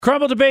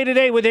Crumble Debate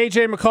today with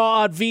AJ and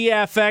McCall on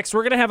VFX.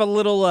 We're going to have a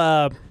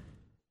little,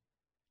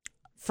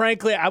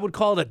 frankly, I would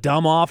call it a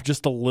dumb off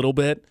just a little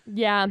bit.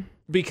 Yeah.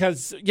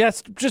 Because,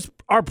 yes, just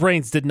our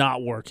brains did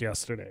not work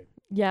yesterday.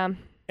 Yeah.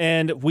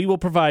 And we will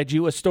provide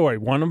you a story,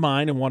 one of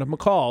mine and one of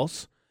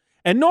McCall's.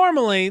 And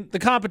normally, the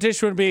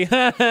competition would be,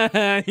 ha, ha,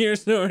 ha, your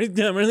story's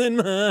dumber than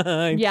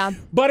mine. Yeah.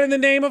 But in the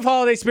name of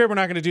holiday spirit, we're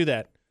not going to do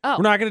that. Oh.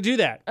 We're not going to do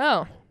that.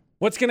 Oh.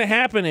 What's going to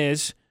happen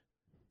is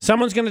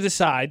someone's going to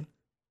decide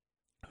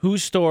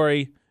whose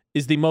story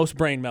is the most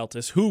brain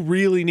meltist, who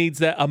really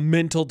needs a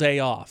mental day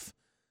off.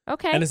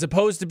 Okay. And as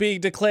opposed to being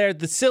declared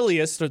the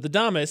silliest or the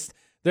dumbest,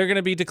 they're going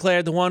to be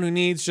declared the one who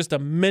needs just a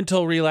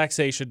mental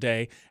relaxation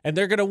day. And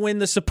they're going to win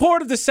the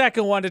support of the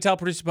second one to tell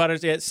Producer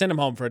Butterz, yeah, send them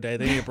home for a day.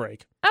 They need a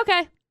break.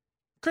 Okay.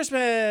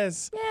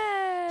 Christmas.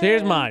 Yay. So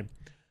here's mine.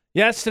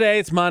 Yesterday,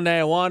 it's Monday.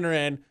 I wander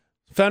in.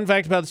 Fun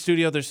fact about the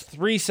studio, there's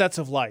 3 sets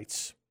of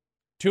lights.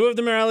 2 of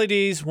them are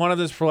LEDs. One of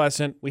them is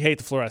fluorescent. We hate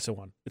the fluorescent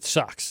one. It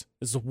sucks.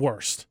 It's the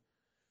worst.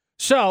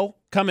 So,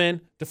 come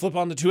in to flip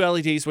on the 2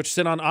 LEDs, which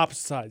sit on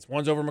opposite sides.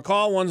 One's over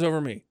McCall, one's over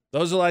me.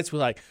 Those are the lights we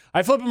like.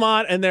 I flip them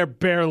on, and they're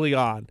barely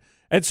on.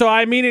 And so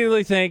I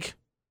immediately think,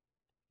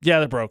 yeah,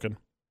 they're broken.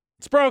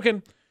 It's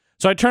broken.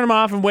 So I turn them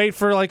off and wait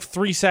for like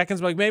 3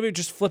 seconds. Like maybe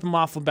just flip them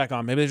off, flip back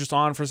on. Maybe they're just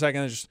on for a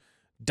second and just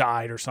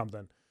died or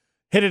something.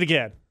 Hit it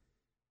again.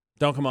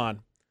 Don't come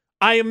on.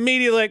 I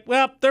immediately,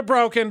 well, they're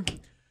broken.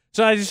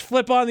 So I just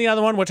flip on the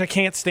other one, which I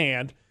can't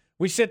stand.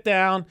 We sit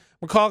down.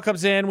 McCall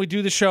comes in. We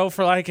do the show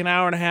for like an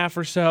hour and a half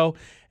or so.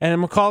 And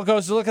then McCall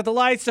goes to look at the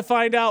lights to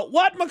find out,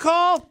 what,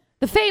 McCall?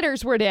 The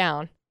faders were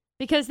down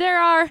because there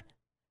are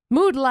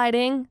mood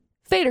lighting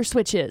fader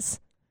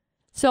switches.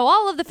 So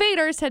all of the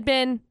faders had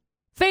been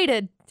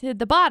faded to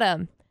the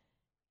bottom,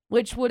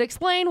 which would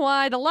explain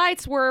why the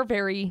lights were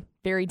very,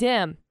 very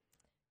dim.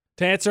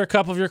 To answer a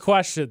couple of your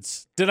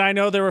questions, did I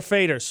know there were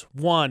faders?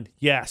 1,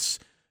 yes.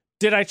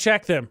 Did I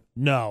check them?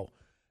 No.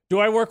 Do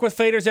I work with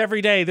faders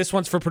every day? This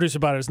one's for Producer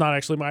Butterz, not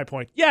actually my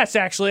point. Yes,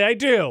 actually, I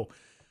do.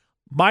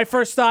 My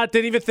first thought,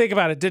 didn't even think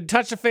about it. Didn't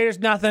touch the faders,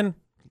 nothing.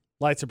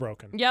 Lights are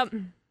broken. Yep.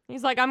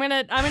 He's like, I'm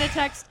gonna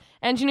text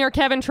engineer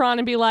Kevin Tron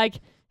and be like,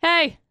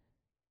 hey,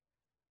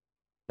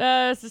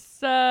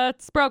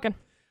 it's broken.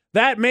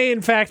 That may,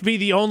 in fact, be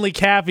the only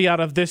caveat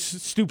of this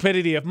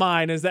stupidity of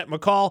mine, is that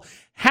McCall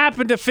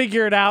happened to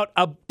figure it out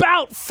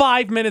about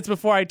 5 minutes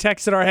before I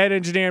texted our head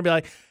engineer and be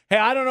like, hey,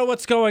 I don't know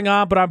what's going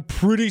on, but I'm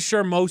pretty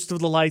sure most of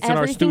the lights in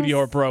our studio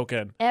are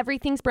broken.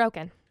 Everything's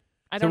broken.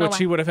 I don't know know why.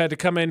 He would have had to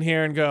come in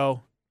here and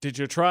go, did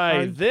you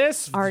try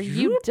this? Are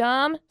you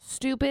dumb,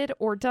 stupid,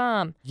 or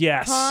dumb?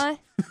 Yes. Huh?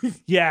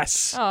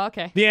 Yes. Oh,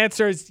 okay. The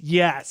answer is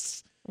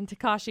yes. And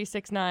Tekashi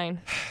 6ix9ine.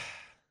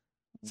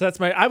 So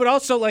that's I would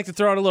also like to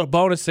throw out a little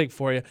bonus thing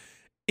for you.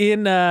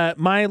 In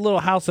my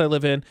little house I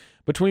live in,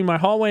 between my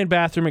hallway and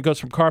bathroom, it goes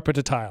from carpet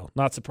to tile,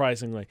 not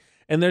surprisingly.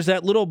 And there's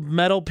that little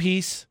metal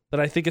piece that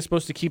I think is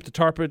supposed to keep the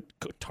carpet.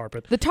 The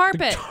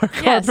tarpet.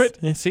 Carpet.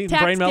 Yes. See, the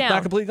Tacked brain melt down.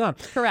 not completely gone.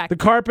 Correct. The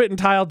carpet and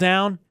tile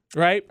down,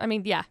 right? I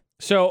mean, yeah.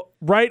 So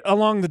right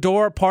along the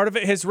door, part of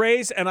it has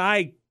raised, and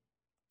I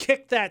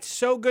kicked that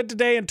so good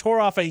today and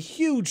tore off a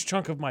huge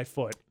chunk of my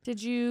foot.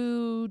 Did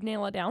you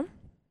nail it down?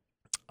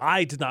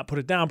 I did not put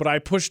it down, but I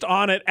pushed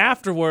on it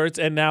afterwards,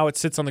 and now it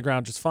sits on the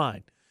ground just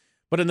fine.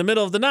 But in the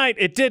middle of the night,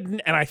 it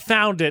didn't, and I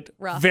found it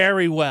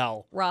very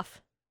well.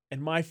 Rough.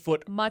 And my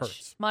foot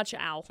hurts. Much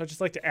ow. So I just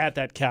like to add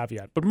that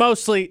caveat. But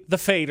mostly the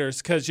faders,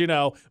 because, you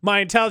know, my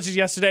intelligence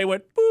yesterday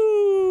went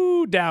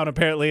boo down,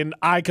 apparently, and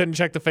I couldn't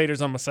check the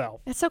faders on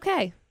myself. It's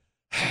okay.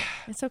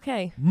 It's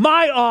okay.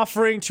 My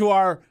offering to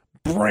our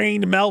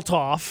brain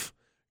melt-off,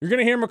 you're going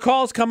to hear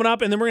McCall's coming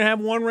up, and then we're going to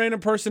have one random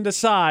person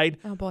decide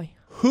Oh, boy.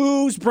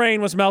 whose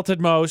brain was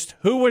melted most,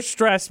 who was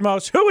stressed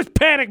most, who was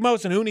panicked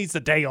most, and who needs the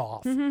day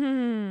off.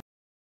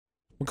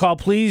 McCall,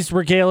 please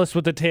regale us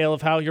with the tale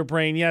of how your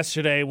brain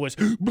yesterday was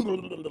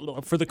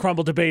for the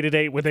Crumble Debate at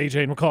 8 with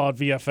AJ and McCall at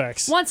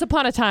VFX. Once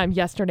upon a time,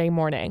 yesterday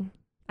morning,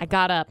 I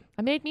got up.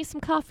 I made me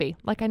some coffee,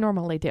 like I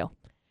normally do.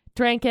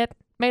 Drank it,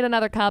 made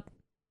another cup,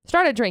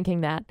 started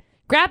drinking that.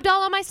 Grabbed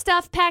all of my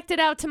stuff, packed it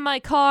out to my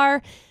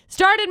car,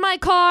 started my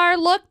car,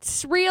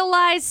 looked,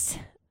 realized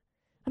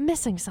I'm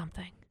missing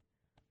something.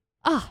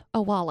 A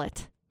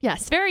wallet.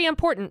 Yes, very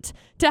important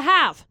to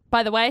have,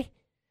 by the way.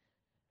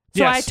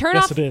 So yes, I turn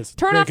yes, off it is.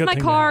 turn Very off good my thing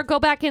to car, have. go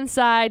back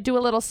inside, do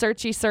a little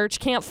searchy search,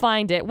 can't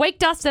find it. Wake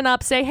Dustin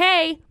up, say,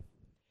 hey,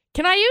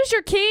 can I use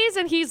your keys?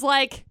 And he's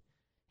like,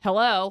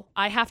 hello,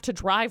 I have to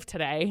drive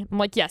today. I'm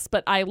like, yes,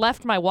 but I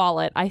left my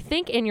wallet, I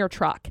think, in your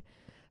truck.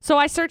 So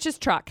I search his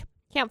truck.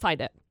 Can't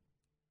find it.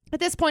 At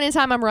this point in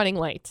time, I'm running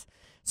late.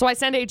 So I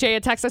send AJ a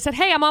text. I said,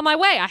 hey, I'm on my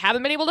way. I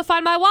haven't been able to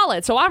find my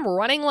wallet, so I'm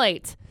running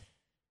late.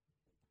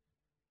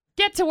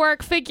 Get to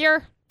work,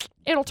 figure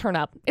it'll turn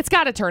up. It's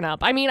got to turn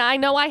up. I mean, I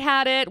know I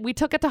had it. We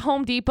took it to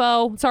Dome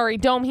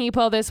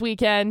Depot this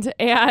weekend,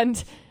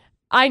 and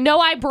I know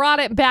I brought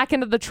it back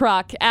into the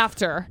truck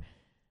after.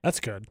 That's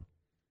good.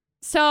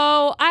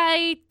 So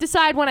I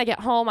decide when I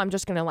get home, I'm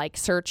just going to like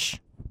search,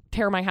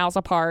 tear my house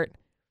apart.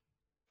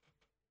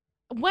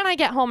 When I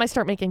get home, I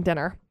start making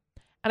dinner.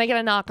 and I get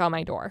a knock on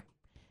my door.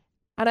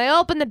 And I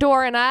open the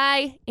door, and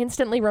I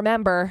instantly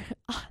remember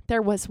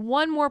there was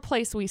one more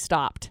place we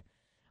stopped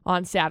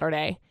on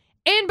Saturday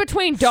in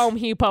between Dome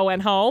Depot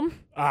and home.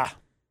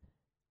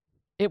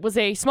 It was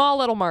a small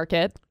little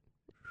market.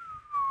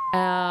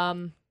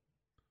 And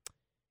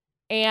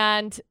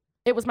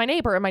it was my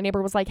neighbor, and my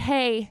neighbor was like,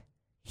 hey,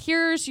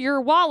 here's your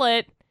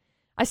wallet.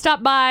 I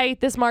stopped by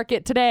this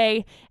market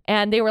today,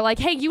 and they were like,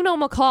 hey, you know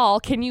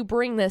McCall, can you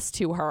bring this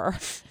to her?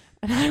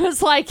 And I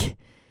was like,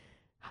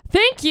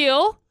 thank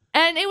you.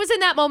 And it was in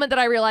that moment that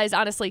I realized,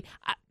 honestly,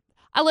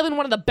 I live in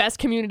one of the best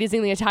communities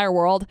in the entire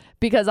world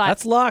because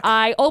That's luck.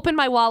 I opened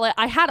my wallet.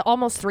 I had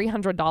almost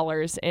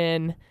 $300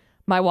 in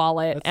my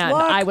wallet. That's and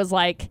luck. I was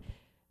like,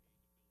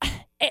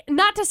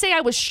 not to say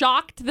I was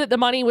shocked that the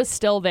money was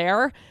still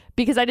there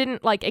because I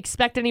didn't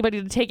expect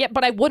anybody to take it,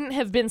 but I wouldn't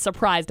have been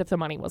surprised if the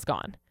money was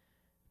gone.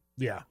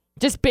 Yeah.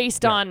 Just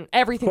based on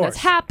everything that's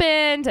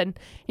happened. And,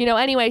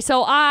 anyway,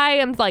 so I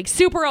am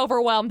super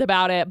overwhelmed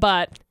about it,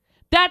 but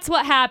that's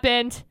what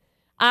happened.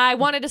 I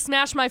wanted to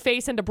smash my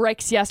face into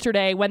bricks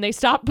yesterday when they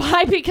stopped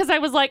by because I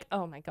was like,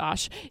 oh my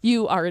gosh,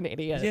 you are an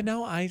idiot.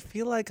 I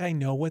feel like I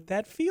know what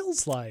that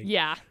feels like.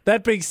 Yeah.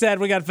 That being said,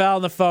 we got Val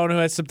on the phone who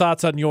has some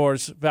thoughts on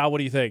yours. Val, what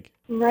do you think?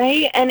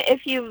 Right. And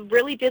if you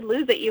really did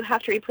lose it, you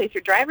have to replace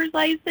your driver's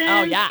license.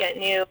 Oh, yeah. Get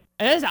new,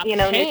 It is a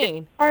pain.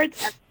 new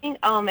cards, everything.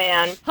 Oh,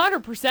 man.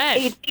 100%.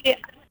 AJ,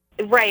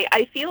 right.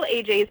 I feel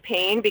AJ's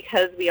pain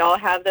because we all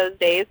have those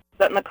days.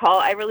 But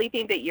McCall, I really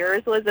think that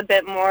yours was a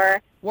bit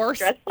more worse.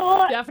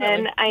 Stressful. Definitely.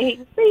 And I hate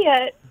to say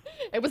it.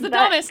 It was the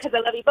dumbest. Because I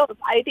love you both.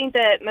 I think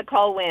that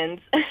McCall wins.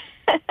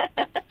 I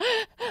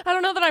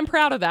don't know that I'm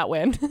proud of that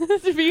win,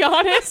 to be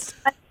honest.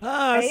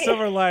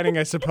 Silver lining,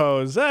 I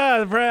suppose.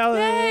 Yay,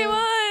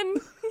 won.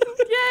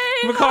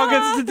 Yay, McCall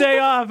gets the day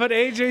off, but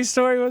AJ's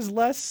story was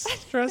less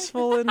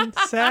stressful and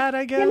sad,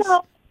 I guess.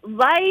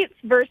 Lights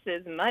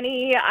versus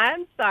money.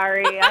 I'm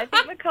sorry. I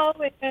think McCall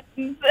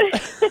wins.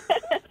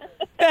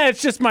 Yeah,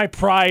 it's just my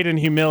pride and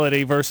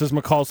humility versus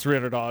McCall's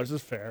 $300.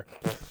 It's fair.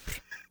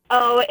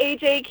 Oh,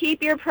 AJ,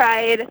 keep your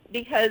pride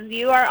because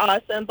you are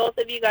awesome. Both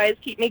of you guys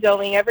keep me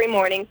going every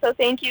morning, so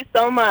thank you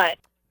so much.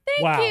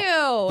 Thank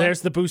you.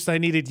 There's the boost I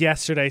needed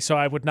yesterday so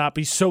I would not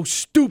be so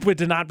stupid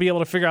to not be able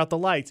to figure out the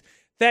lights.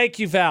 Thank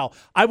you, Val.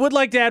 I would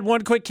like to add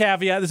one quick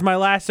caveat. This is my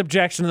last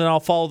objection, and then I'll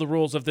follow the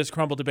rules of this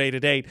Crumble Debate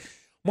at 8.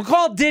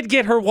 McCall did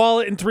get her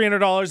wallet and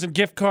 $300 and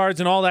gift cards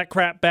and all that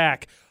crap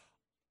back.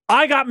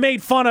 I got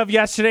made fun of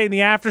yesterday in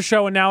the after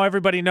show, and now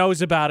everybody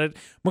knows about it.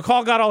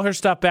 McCall got all her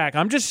stuff back.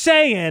 I'm just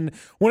saying,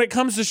 when it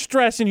comes to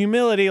stress and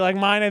humility, like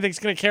mine, I think is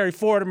going to carry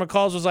forward, and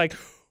McCall's was like,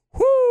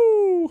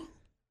 whoo. That's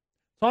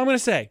all I'm going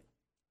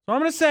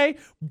to say.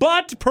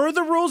 But per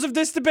the rules of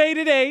this debate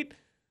at 8,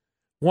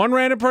 one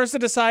random person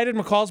decided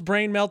McCall's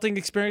brain melting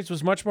experience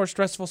was much more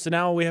stressful, so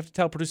now we have to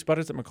tell Producer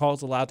Butterz that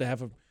McCall's allowed to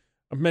have a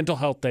mental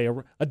health day,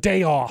 a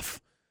day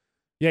off.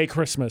 Yay,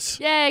 Christmas.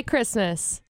 Yay, Christmas.